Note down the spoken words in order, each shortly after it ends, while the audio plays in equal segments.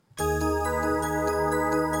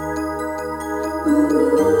Audrey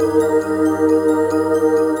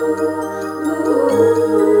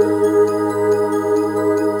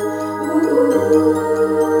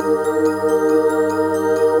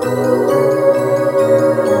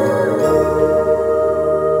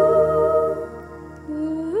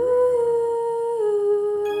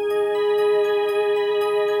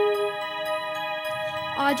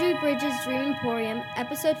Bridges' Dream Emporium,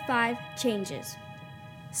 Episode 5, Changes.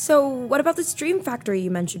 So, what about this dream factory you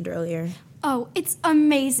mentioned earlier? Oh, it's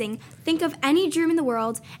amazing. Think of any dream in the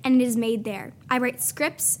world, and it is made there. I write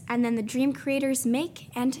scripts, and then the dream creators make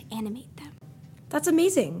and animate them. That's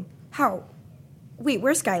amazing. How? Wait,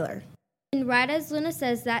 where's Skylar? And right as Luna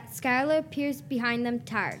says that, Skylar appears behind them,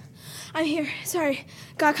 tired. I'm here. Sorry.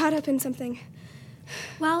 Got caught up in something.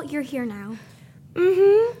 Well, you're here now.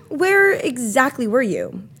 Where exactly were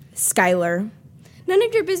you, Skylar? None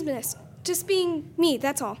of your business. Just being me,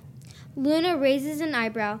 that's all. Luna raises an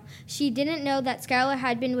eyebrow. She didn't know that Skylar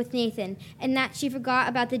had been with Nathan, and that she forgot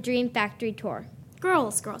about the Dream Factory tour.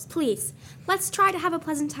 Girls, please. Let's try to have a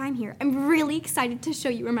pleasant time here. I'm really excited to show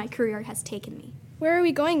you where my career has taken me. Where are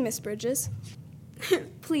we going, Miss Bridges?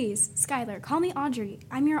 Please, Skylar, call me Audrey.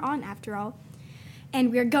 I'm your aunt, after all.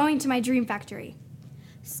 And we're going to my dream factory.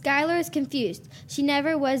 Skylar is confused. She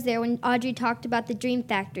never was there when Audrey talked about the Dream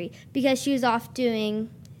Factory because she was off doing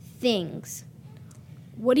things.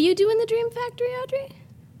 What do you do in the dream factory, Audrey?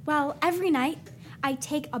 Well, every night I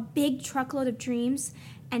take a big truckload of dreams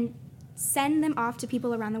and send them off to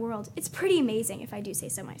people around the world. It's pretty amazing, if I do say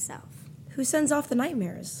so myself. Who sends off the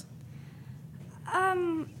nightmares?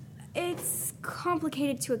 It's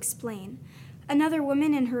complicated to explain. Another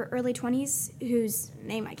woman in her early 20s, whose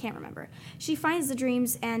name I can't remember, she finds the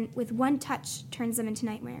dreams and with one touch turns them into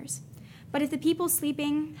nightmares. But if the people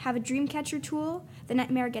sleeping have a dream catcher tool, the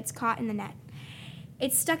nightmare gets caught in the net.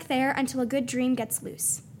 It's stuck there until a good dream gets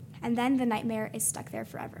loose, and then the nightmare is stuck there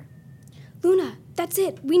forever. Luna, that's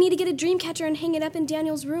it. We need to get a dream catcher and hang it up in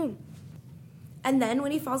Daniel's room. And then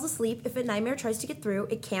when he falls asleep, if a nightmare tries to get through,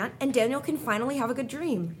 it can't, and Daniel can finally have a good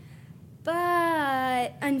dream.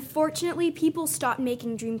 But unfortunately, people stopped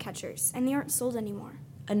making dream catchers, and they aren't sold anymore.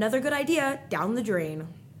 Another good idea, down the drain.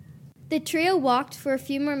 The trio walked for a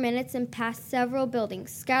few more minutes and passed several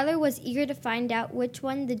buildings. Skylar was eager to find out which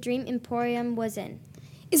one the Dream Emporium was in.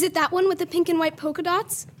 Is it that one with the pink and white polka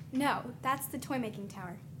dots? No, that's the toy-making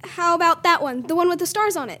tower. How about that one, the one with the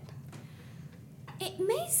stars on it? It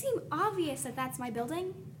may seem obvious that that's my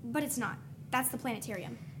building, but it's not. That's the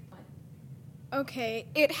planetarium. Okay,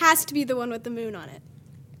 it has to be the one with the moon on it.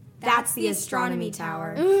 That's the astronomy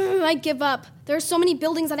tower. I give up. There are so many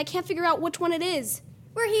buildings that I can't figure out which one it is.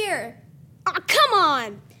 We're here. Aw, come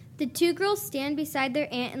on! The two girls stand beside their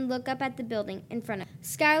aunt and look up at the building in front of them.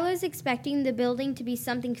 Skylar is expecting the building to be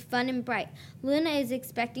something fun and bright. Luna is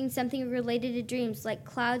expecting something related to dreams like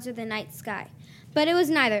clouds or the night sky. But it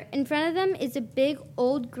was neither. In front of them is a big,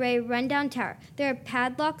 old, gray, rundown tower. There are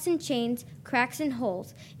padlocks and chains, cracks and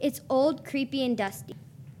holes. It's old, creepy, and dusty.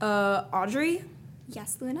 Audrey?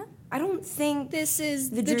 Yes, Luna? I don't think This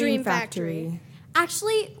is the Dream Factory.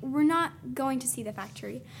 Actually, we're not going to see the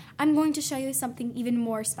factory. I'm going to show you something even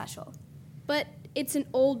more special. But it's an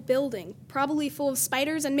old building, probably full of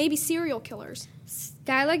spiders and maybe serial killers.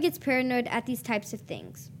 Skylar gets paranoid at these types of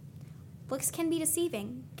things. Looks can be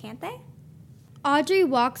deceiving, can't they? Audrey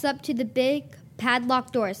walks up to the big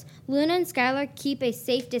padlocked doors. Luna and Skylar keep a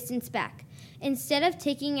safe distance back. Instead of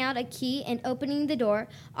taking out a key and opening the door,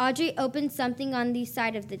 Audrey opens something on the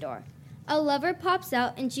side of the door. A lever pops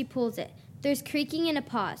out and she pulls it. There's creaking and a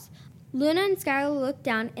pause. Luna and Skylar look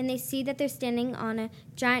down and they see that they're standing on a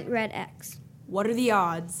giant red X. What are the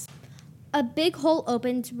odds? A big hole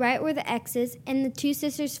opens right where the X is and the two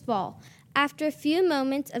sisters fall. After a few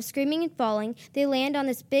moments of screaming and falling, they land on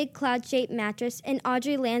this big cloud-shaped mattress and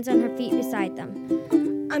Audrey lands on her feet beside them.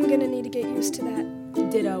 I'm gonna need to get used to that.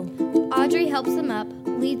 Ditto. Audrey helps them up,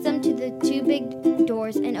 leads them to the two big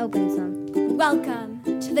doors and opens them. Welcome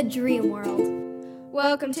to the dream world.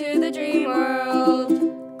 Welcome to the dream world.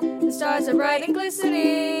 The stars are bright and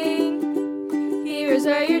glistening. Here's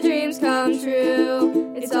where your dreams come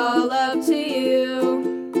true. It's all up to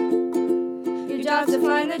you. Your job's to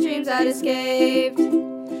find the dreams that escaped,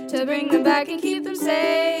 to bring them back and keep them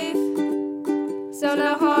safe. So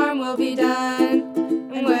no harm will be done,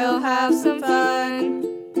 and we'll have some fun.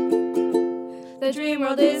 The dream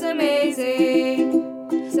world is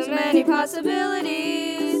amazing, so many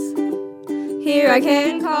possibilities. Here I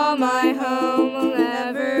can call my home, we'll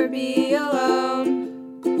never be alone.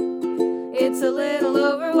 It's a little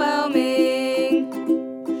overwhelming,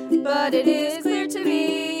 but it is clear to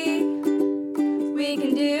me we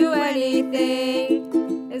can do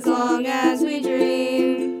anything as long as we dream.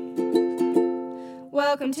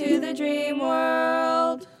 Welcome to the dream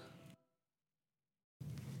world.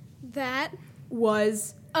 That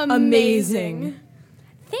Was amazing.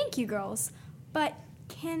 Thank you, girls. But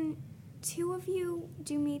can two of you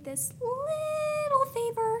do me this little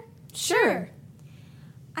favor? Sure.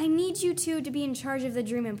 I need you two to be in charge of the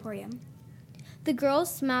Dream Emporium. The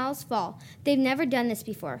girls' smiles fall. They've never done this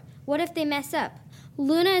before. What if they mess up?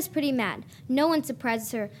 Luna is pretty mad. No one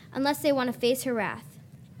surprises her unless they want to face her wrath.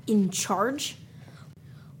 In charge?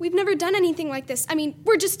 We've never done anything like this. I mean,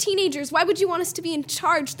 we're just teenagers. Why would you want us to be in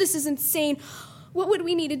charge? This is insane. What would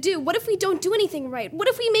we need to do? What if we don't do anything right? What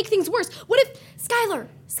if we make things worse? What if... Skylar,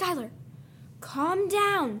 calm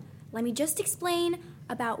down. Let me just explain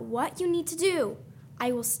about what you need to do.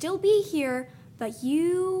 I will still be here, but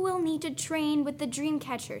you will need to train with the dream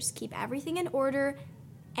catchers, keep everything in order,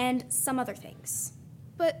 and some other things.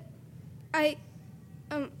 But I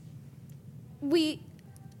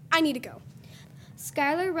need to go.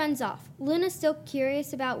 Skylar runs off. Luna's still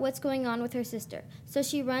curious about what's going on with her sister, so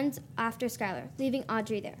she runs after Skylar, leaving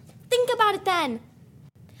Audrey there. Think about it then.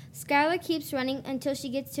 Skylar keeps running until she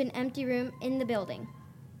gets to an empty room in the building.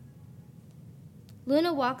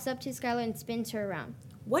 Luna walks up to Skylar and spins her around.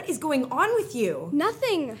 What is going on with you?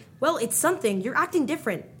 Nothing. Well, it's something. You're acting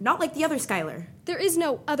different. Not like the other Skylar. There is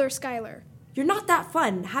no other Skylar. You're not that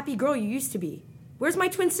fun, happy girl you used to be. Where's my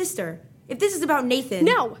twin sister? If this is about Nathan...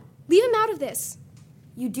 No! Leave him out of this.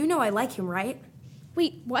 You do know I like him, right?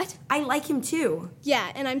 Wait, what? I like him too.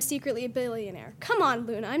 Yeah, and I'm secretly a billionaire. Come on,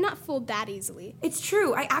 Luna. I'm not fooled that easily. It's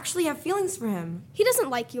true. I actually have feelings for him. He doesn't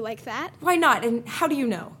like you like that. Why not? And how do you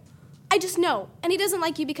know? I just know. And he doesn't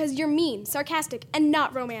like you because you're mean, sarcastic, and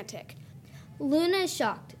not romantic. Luna is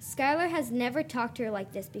shocked. Skylar has never talked to her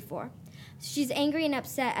like this before. She's angry and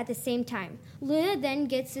upset at the same time. Luna then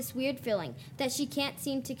gets this weird feeling that she can't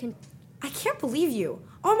seem to I can't believe you.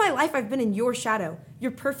 All my life I've been in your shadow.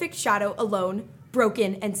 Your perfect shadow, alone,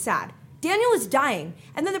 broken, and sad. Daniel is dying,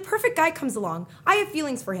 and then the perfect guy comes along. I have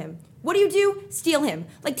feelings for him. What do? Steal him.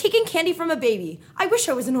 Like taking candy from a baby. I wish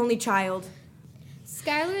I was an only child.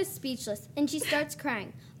 Skylar is speechless, and she starts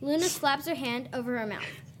crying. Luna slaps her hand over her mouth.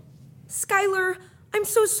 Skylar, I'm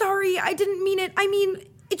so sorry. I didn't mean it. I mean,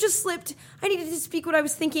 it just slipped. I needed to speak what I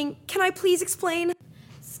was thinking. Can I please explain?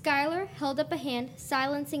 Skylar held up a hand,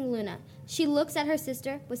 silencing Luna. She looks at her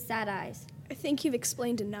sister with sad eyes. I think you've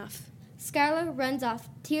explained enough. Skylar runs off,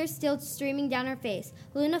 tears still streaming down her face.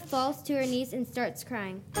 Luna falls to her knees and starts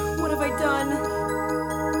crying. What have I done?